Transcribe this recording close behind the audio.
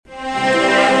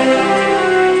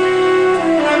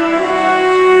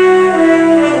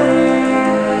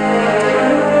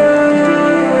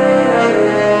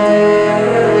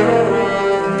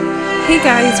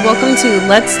guys, welcome to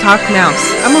Let's Talk Mouse.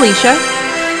 I'm Alicia.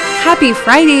 Happy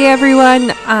Friday,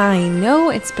 everyone. I know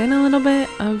it's been a little bit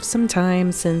of some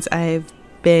time since I've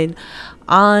been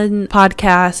on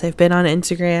podcasts, I've been on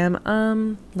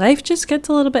Instagram. Life just gets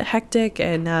a little bit hectic,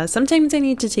 and sometimes I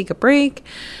need to take a break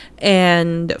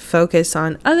and focus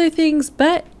on other things,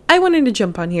 but I wanted to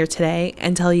jump on here today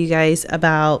and tell you guys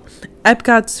about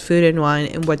Epcot's Food and Wine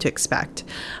and what to expect.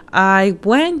 I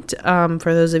went,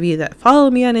 for those of you that follow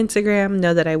me on Instagram,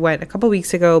 know that I went a couple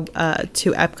weeks ago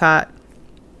to Epcot.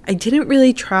 I didn't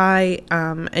really try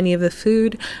any of the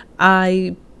food.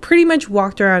 I pretty much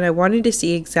walked around. I wanted to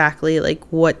see exactly like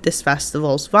what this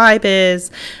festival's vibe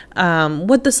is,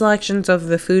 what the selections of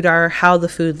the food are, how the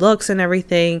food looks and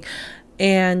everything.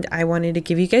 And I wanted to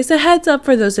give you guys a heads up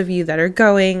for those of you that are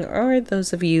going or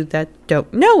those of you that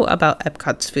don't know about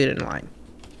Epcot's Food and Wine.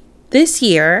 This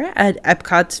year at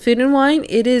Epcot's Food and Wine,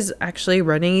 it is actually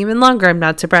running even longer. I'm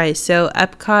not surprised. So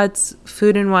Epcot's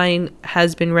Food and Wine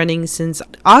has been running since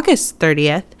August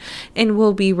 30th and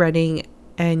will be running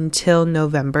until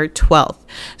November 12th.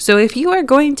 So if you are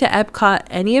going to Epcot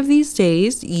any of these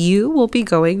days, you will be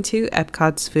going to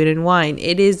Epcot's Food and Wine.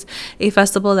 It is a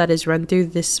festival that is run through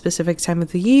this specific time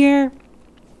of the year,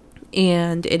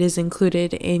 and it is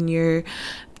included in your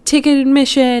ticket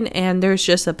admission, and there's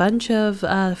just a bunch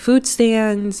of food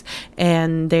stands,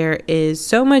 and there is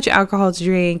so much alcohol to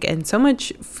drink and so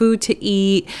much food to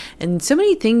eat and so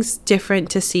many things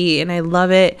different to see, and I love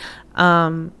it.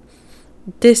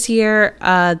 This year,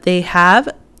 they have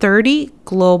 30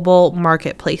 global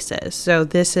marketplaces. So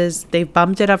they've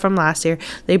bumped it up from last year.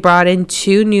 They brought in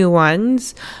 2 new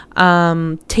ones.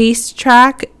 Taste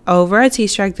Track, over at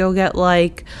Taste Track, they'll get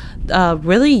like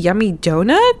really yummy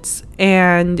donuts.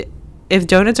 And if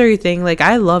donuts are your thing, like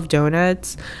I love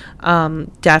donuts,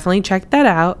 definitely check that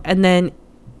out. And then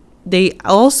they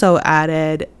also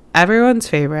added everyone's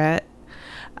favorite,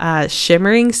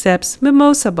 Shimmering Sips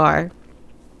Mimosa Bar.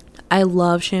 I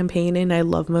love champagne and I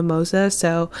love mimosa,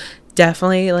 so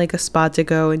definitely like a spot to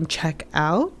go and check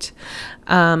out.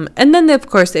 And then of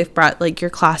course they've brought like your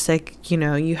classic,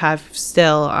 you have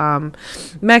still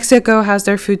Mexico has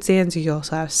their food stands. You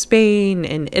also have Spain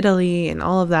and Italy and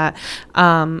all of that.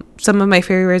 Some of my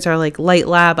favorites are like Light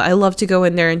Lab. I love to go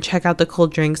in there and check out the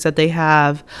cold drinks that they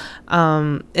have.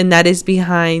 And that is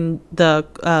behind the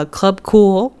Club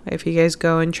Cool. If you guys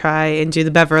go and try and do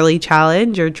the Beverly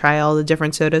Challenge or try all the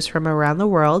different sodas from around the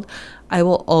world, I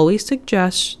will always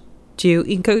suggest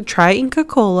try Inca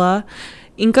Kola.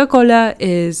 Inca Kola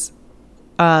is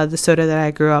the soda that I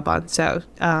grew up on, so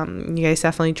you guys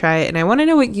definitely try it, and I want to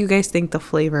know what you guys think the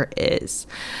flavor is.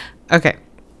 Okay,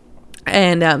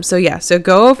 and so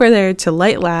go over there to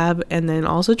Light Lab and then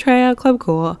also try out Club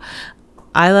Cool.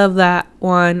 I love that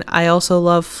one. I also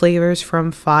love Flavors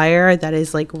from Fire, that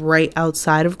is like right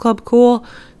outside of Club Cool.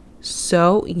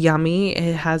 So yummy.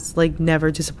 It has like never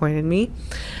disappointed me.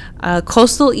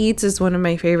 Coastal Eats is one of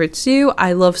my favorites too.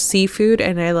 I love seafood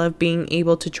and I love being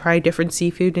able to try different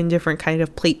seafood in different kind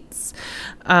of plates.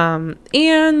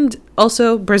 And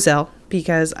also Brazil,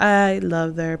 because I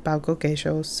love their pão com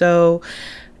queijo. So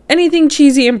anything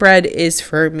cheesy and bread is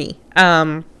for me.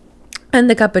 And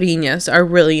the caipirinhas are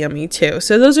really yummy too.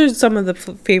 So those are some of the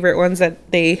favorite ones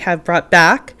that they have brought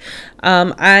back.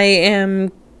 I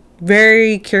am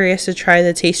very curious to try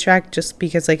the Taste Track just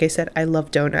because, like I said, I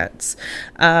love donuts.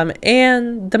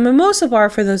 And the Mimosa Bar,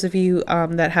 for those of you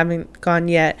that haven't gone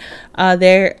yet,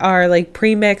 there are like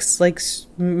pre-mixed like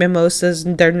mimosas.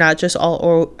 They're not just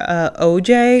all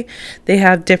OJ. They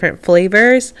have different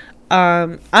flavors.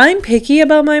 I'm picky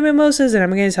about my mimosas, and I'm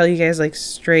going to tell you guys like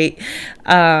straight.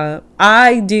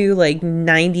 I do like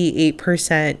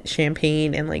 98%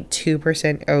 champagne and like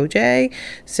 2% OJ.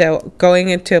 So going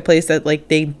into a place that like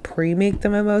they pre-make the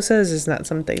mimosas is not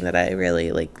something that I really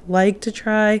like to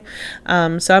try.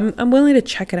 So I'm willing to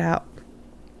check it out.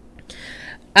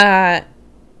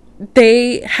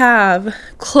 They have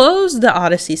closed the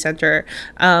Odyssey Center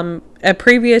at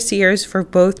previous years for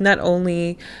both not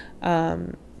only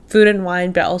Food and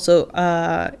Wine, but also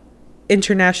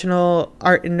International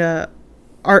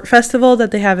Art Festival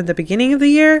that they have in the beginning of the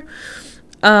year.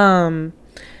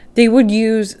 They would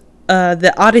use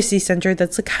the Odyssey Center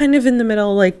that's kind of in the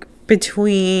middle, like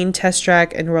between Test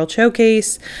Track and World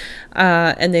Showcase,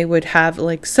 and they would have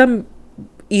like some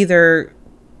either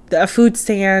a food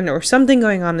stand or something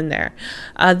going on in there.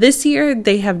 This year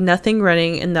they have nothing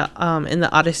running in the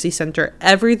Odyssey Center.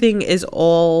 Everything is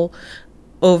all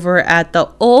over at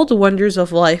the Old Wonders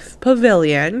of Life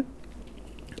Pavilion,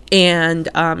 And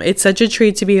it's such a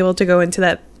treat to be able to go into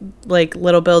that like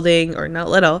little building, or not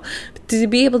little, but to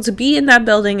be able to be in that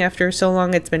building after so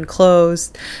long it's been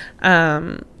closed.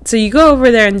 So you go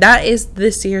over there, and that is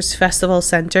this year's festival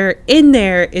center. In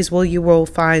there is where you will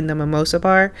find the mimosa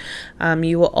bar.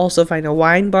 You will also find a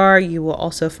wine bar. You will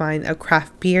also find a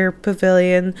craft beer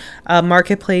pavilion,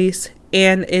 marketplace,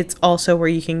 and it's also where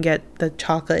you can get the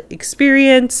chocolate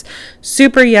experience.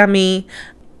 Super yummy.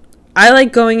 I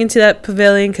like going into that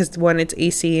pavilion because, one, it's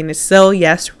AC and it's still,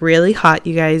 yes, really hot,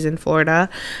 you guys, in Florida.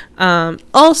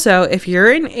 Also, if you're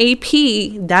in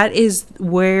AP, that is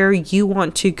where you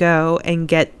want to go and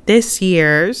get this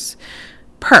year's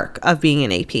perk of being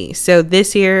an AP. So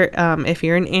this year, if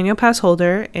you're an annual pass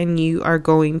holder and you are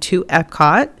going to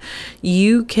Epcot,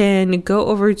 you can go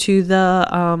over to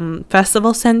the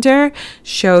festival center,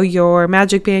 show your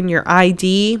Magic Band, your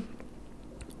ID,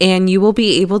 and you will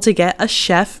be able to get a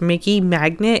Chef Mickey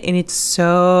magnet, and it's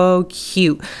so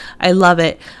cute. I love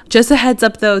it. Just a heads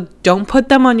up though, don't put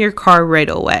them on your car right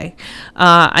away.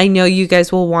 I know you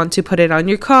guys will want to put it on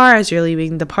your car as you're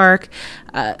leaving the park.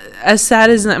 As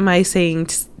sad as my saying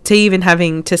to even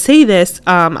having to say this,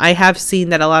 I have seen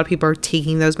that a lot of people are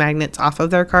taking those magnets off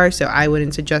of their car, so I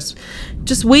wouldn't suggest,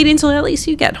 just wait until at least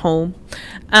you get home.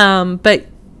 But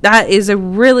that is a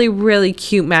really, really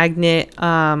cute magnet.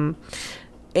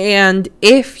 And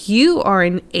if you are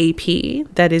an AP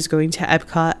that is going to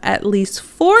Epcot at least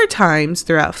 4 times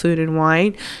throughout Food and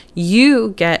Wine,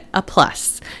 you get a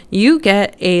plus. You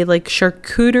get a like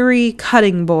charcuterie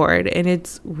cutting board, and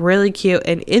it's really cute.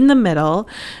 And in the middle,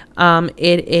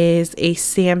 it is a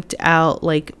stamped out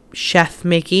like Chef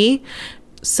Mickey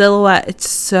silhouette. It's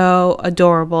so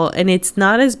adorable, and it's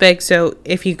not as big. So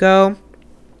if you go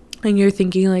and you're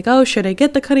thinking like, oh, should I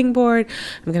get the cutting board?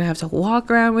 I'm going to have to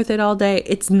walk around with it all day.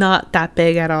 It's not that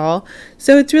big at all.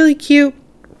 So it's really cute.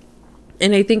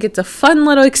 And I think it's a fun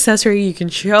little accessory you can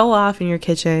show off in your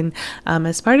kitchen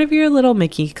as part of your little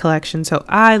Mickey collection. So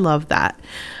I love that.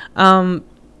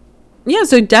 Yeah,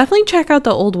 so definitely check out the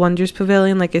Old Wonders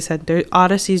Pavilion. Like I said,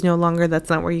 Odyssey's no longer.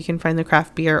 That's not where you can find the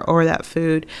craft beer or that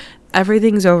food.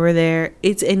 Everything's over there.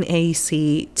 It's in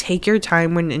AC. Take your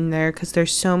time when in there because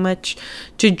there's so much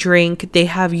to drink. They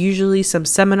have usually some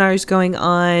seminars going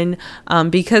on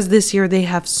because this year they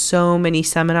have so many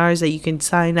seminars that you can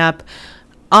sign up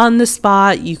on the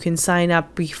spot. You can sign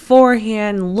up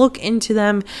beforehand, look into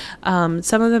them.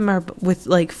 Some of them are with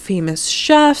like famous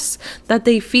chefs that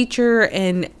they feature,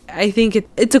 and I think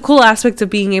it's a cool aspect of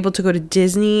being able to go to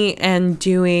Disney and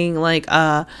doing like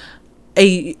a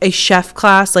chef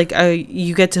class. Like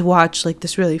you get to watch like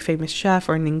this really famous chef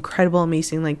or an incredible,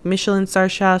 amazing like Michelin star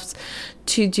chefs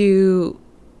to do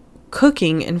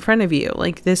cooking in front of you.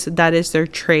 Like that is their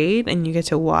trade, and you get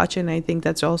to watch. And I think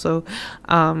that's also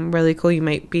really cool. You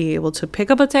might be able to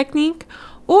pick up a technique,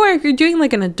 or if you're doing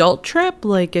like an adult trip,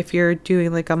 like if you're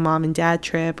doing like a mom and dad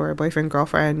trip or a boyfriend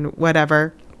girlfriend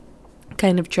whatever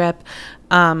kind of trip,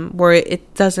 where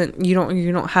it doesn't, you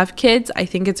don't have kids, I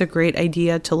think it's a great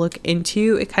idea to look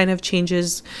into. It kind of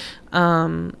changes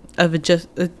of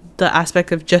just the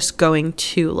aspect of just going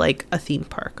to like a theme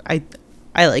park.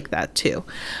 I like that too.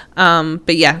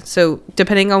 But yeah, so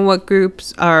depending on what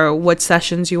groups or what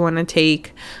sessions you want to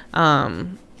take, I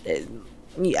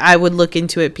would look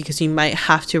into it because you might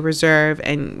have to reserve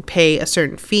and pay a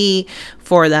certain fee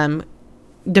for them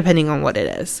depending on what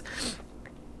it is.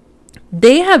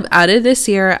 They have added this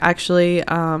year actually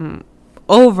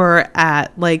over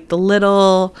at like the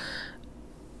little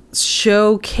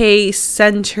showcase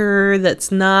center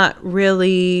that's not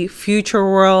really Future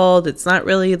World. It's not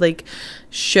really like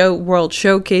World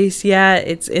Showcase yet.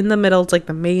 It's in the middle. It's like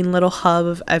the main little hub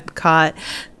of Epcot.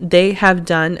 They have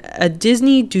done a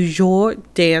Disney du jour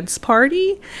dance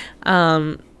party.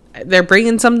 They're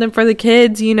bringing something for the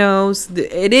kids, you know.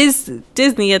 It is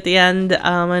Disney at the end,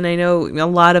 and I know a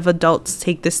lot of adults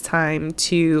take this time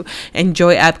to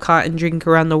enjoy Epcot and drink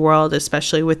around the world,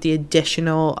 especially with the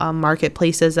additional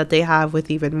marketplaces that they have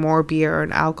with even more beer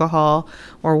and alcohol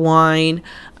or wine.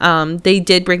 They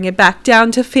did bring it back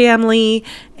down to family,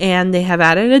 and they have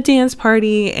added a dance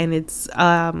party, and it's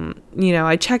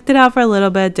I checked it out for a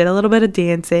little bit, did a little bit of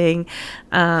dancing.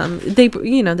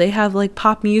 They have like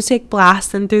pop music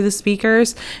blasting through the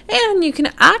speakers, and you can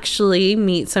actually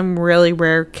meet some really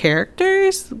rare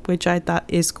characters, which I thought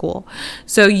is cool.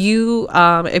 So you,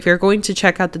 if you're going to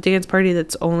check out the dance party,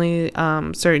 that's only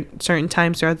certain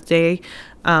times throughout the day.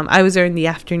 I was there in the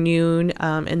afternoon,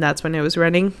 and that's when it was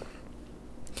running.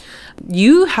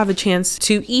 you have a chance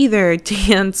to either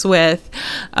dance with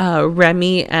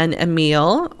Remy and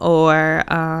Emile, or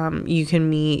you can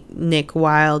meet Nick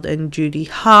Wilde and Judy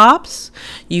Hopps.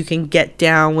 You can get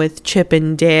down with Chip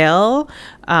and Dale.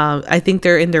 I think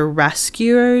they're in their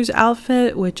rescuers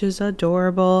outfit, which is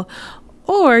adorable.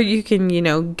 Or you can,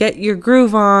 get your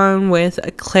groove on with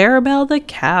Clarabelle the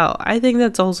cow. I think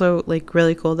that's also like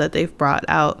really cool that they've brought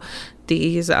out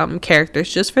these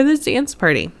characters just for this dance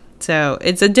party. So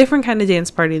it's a different kind of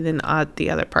dance party than at the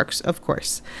other parks, of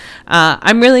course.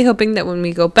 I'm really hoping that when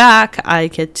we go back, I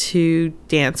get to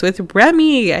dance with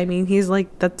Remy. I mean,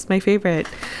 that's my favorite.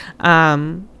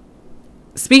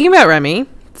 Speaking about Remy,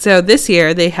 so this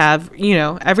year they have,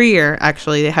 every year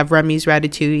actually, they have Remy's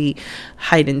Ratatouille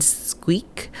Hide and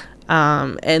Squeak.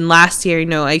 And last year,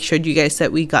 I showed you guys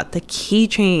that we got the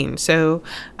keychain. So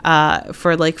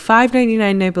for like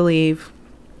 $5.99, I believe,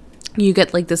 you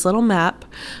get like this little map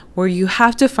where you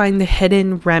have to find the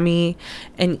hidden Remy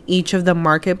in each of the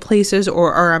marketplaces,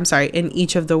 or I'm sorry, in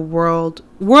each of the world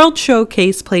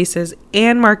showcase places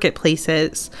and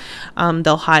marketplaces.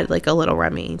 They'll hide like a little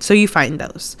Remy, so you find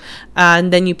those,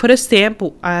 and then you put a stamp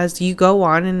as you go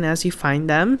on and as you find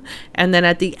them, and then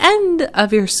at the end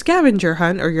of your scavenger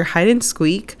hunt or your hide and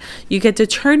squeak, you get to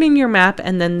turn in your map,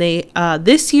 and then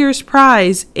this year's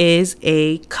prize is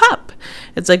a cup.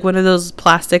 It's like one of those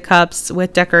plastic cups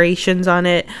with decorations on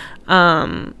it.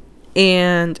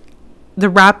 And the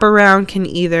wraparound can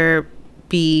either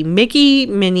be Mickey,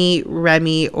 Minnie,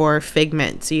 Remy, or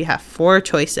Figment. So you have 4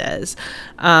 choices.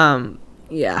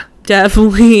 Yeah,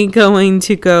 definitely going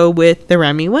to go with the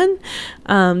Remy one.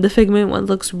 The Figment one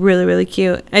looks really, really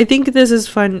cute. I think this is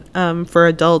fun for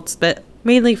adults, but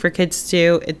mainly for kids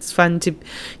too. It's fun to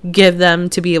give them,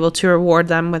 to be able to reward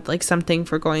them with like something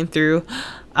for going through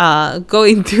all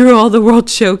the World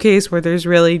Showcase, where there's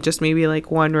really just maybe like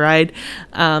one ride,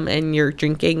 and you're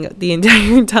drinking the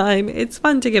entire time. It's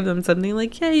fun to give them something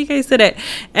like, yeah, you guys did it.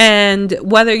 And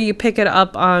whether you pick it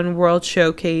up on World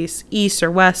Showcase East or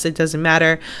West, it doesn't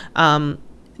matter.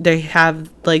 They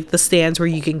have like the stands where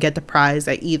you can get the prize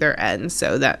at either end,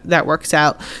 so that works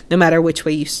out no matter which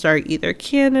way you start, either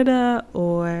Canada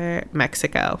or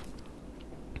Mexico.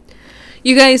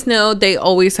 You guys know they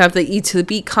always have the E to the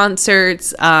Beat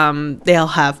concerts. They'll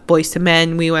have Boyz II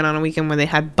Men. We went on a weekend where they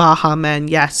had Baha Men,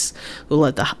 yes, who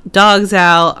let the dogs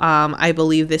out. I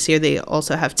believe this year they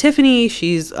also have Tiffany.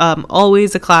 She's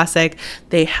always a classic.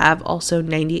 They have also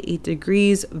 98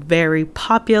 Degrees, very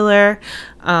popular.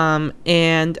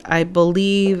 And I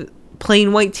believe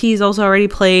Plain White Tees also already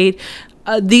played.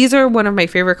 These are one of my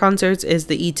favorite concerts, is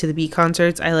the E to the Beat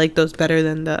concerts. I like those better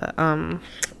than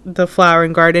the Flower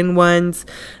and Garden ones.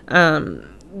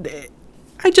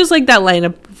 I just like that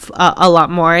lineup a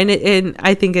lot more, and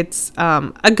I think it's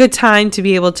a good time to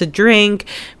be able to drink,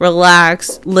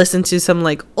 relax, listen to some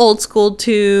like old school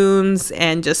tunes,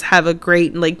 and just have a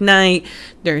great like night.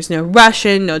 There's no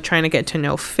rushing, no trying to get to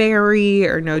no ferry,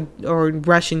 or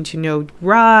rushing to no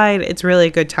ride. It's really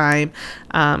a good time,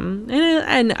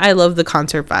 and I love the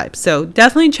concert vibe. So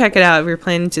definitely check it out if you're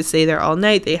planning to stay there all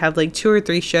night. They have like 2 or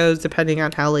 3 shows depending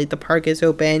on how late the park is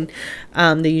open.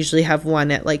 They usually have one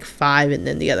at like 5 and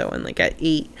then the other one like at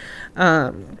 8.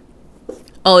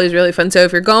 Always really fun. So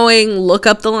if you're going, look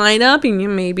up the lineup, and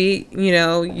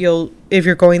you'll if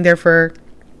you're going there for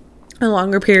a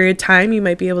longer period of time, you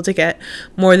might be able to get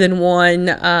more than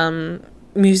one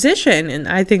musician, and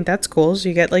I think that's cool. So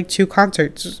you get like 2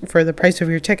 concerts for the price of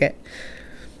your ticket.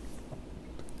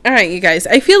 All right, you guys,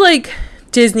 I feel like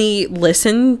Disney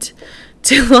listened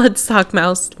to Let's Talk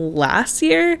Mouse last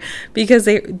year, because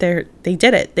they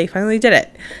did it. They finally did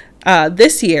it.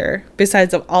 This year,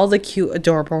 besides of all the cute,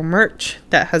 adorable merch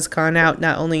that has gone out,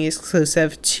 not only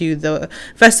exclusive to the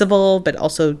festival, but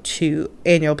also to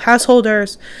annual pass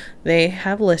holders, they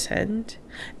have listened,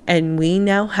 and we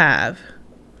now have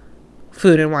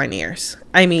Food and Wine ears.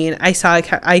 I mean,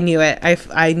 I knew it.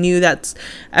 I knew that's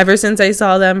ever since I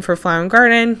saw them for Flower and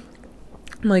Garden.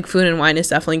 Like, Food and Wine is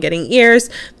definitely getting ears.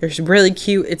 They're really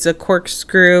cute. It's a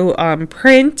corkscrew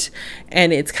print,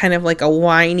 and it's kind of like a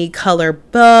winey color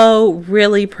bow,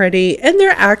 really pretty. And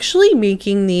they're actually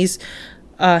making these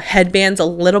headbands a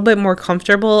little bit more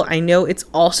comfortable. I know it's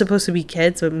all supposed to be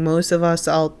kids, but most of us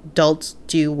adults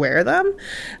do wear them.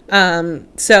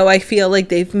 So I feel like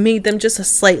they've made them just a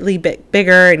slightly bit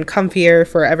bigger and comfier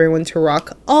for everyone to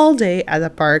rock all day at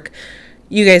the park.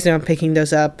 You guys know I'm picking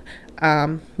those up.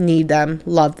 Need them,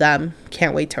 love them,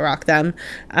 can't wait to rock them.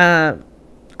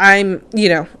 I'm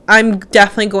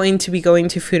definitely going to be going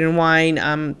to Food and Wine.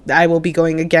 I will be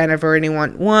going again. I've already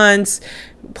went once.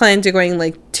 Plan to going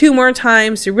like 2 more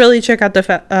times to really check out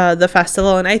the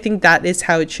festival, and I think that is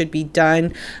how it should be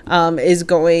done. Is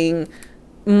going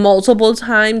multiple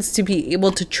times to be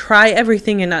able to try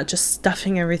everything and not just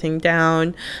stuffing everything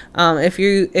down.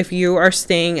 If you are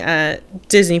staying at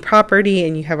Disney property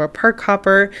and you have a park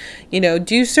hopper,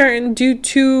 do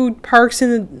 2 parks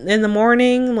in the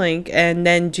morning, and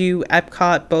then do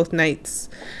Epcot both nights.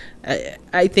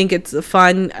 I think it's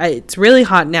fun. It's really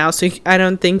hot now, so I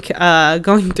don't think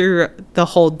going through the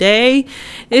whole day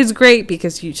is great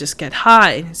because you just get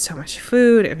hot and it's so much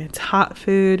food and it's hot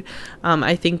food.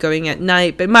 I think going at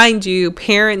night, but mind you,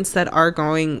 parents that are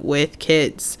going with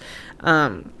kids,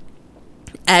 at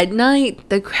night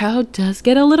the crowd does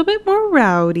get a little bit more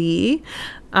rowdy.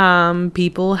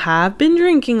 People have been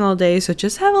drinking all day, so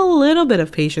just have a little bit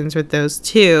of patience with those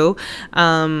too.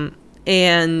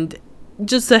 And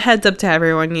just a heads up to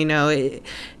everyone,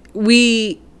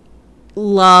 we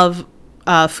love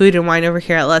Food and Wine over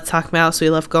here at Let's Talk Mouse.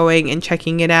 We love going and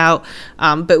checking it out.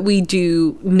 But we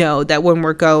do know that when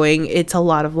we're going, it's a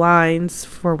lot of lines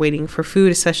for waiting for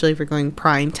food, especially if we're going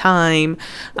prime time.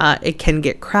 It can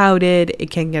get crowded. It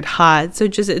can get hot. So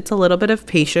it's a little bit of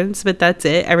patience, but that's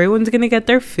it. Everyone's going to get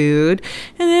their food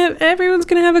and everyone's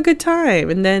going to have a good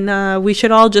time. And then we should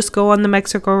all just go on the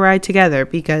Mexico ride together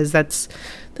because that's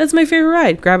my favorite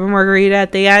ride. Grab a margarita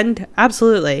at the end.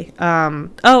 Absolutely.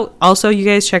 Also, you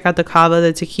guys check out the Cava,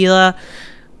 the tequila.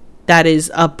 That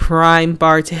is a prime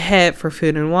bar to hit for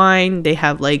Food and Wine. They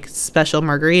have like special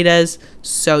margaritas.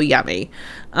 So yummy.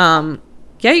 Yeah,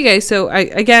 you guys. So I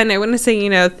want to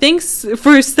say, thanks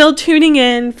for still tuning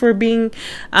in, for being,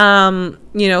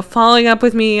 following up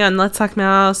with me on Let's Talk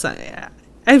Mouse.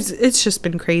 It's just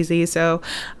been crazy. So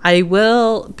I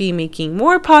will be making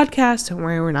more podcasts. Don't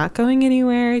worry, we're not going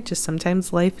anywhere. Just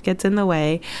sometimes life gets in the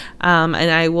way. And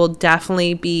I will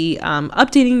definitely be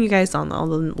updating you guys on all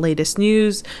the latest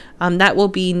news. That will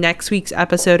be next week's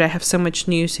episode. I have so much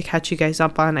news to catch you guys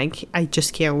up on. I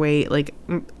just can't wait. Like,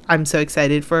 I'm so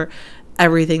excited for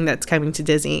everything that's coming to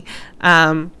Disney.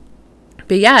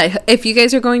 But yeah, if you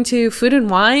guys are going to Food and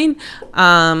Wine,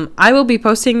 I will be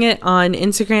posting it on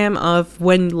Instagram of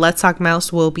when Let's Talk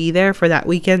Mouse will be there for that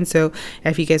weekend. So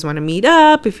if you guys want to meet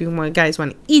up, if you guys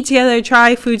want to eat together,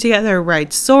 try food together,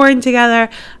 ride Soarin' together.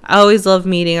 I always love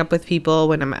meeting up with people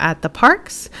when I'm at the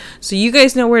parks. So you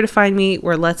guys know where to find me.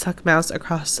 We're Let's Talk Mouse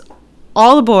across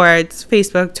all the boards: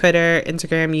 Facebook, Twitter,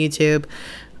 Instagram, YouTube.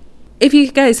 If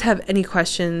you guys have any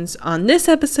questions on this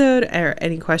episode or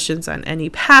any questions on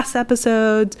any past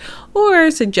episodes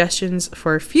or suggestions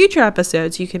for future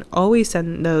episodes, you can always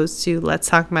send those to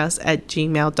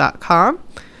letstalkmouse@gmail.com.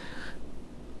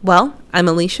 Well, I'm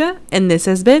Alicia, and this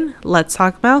has been Let's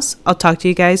Talk Mouse. I'll talk to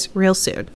you guys real soon.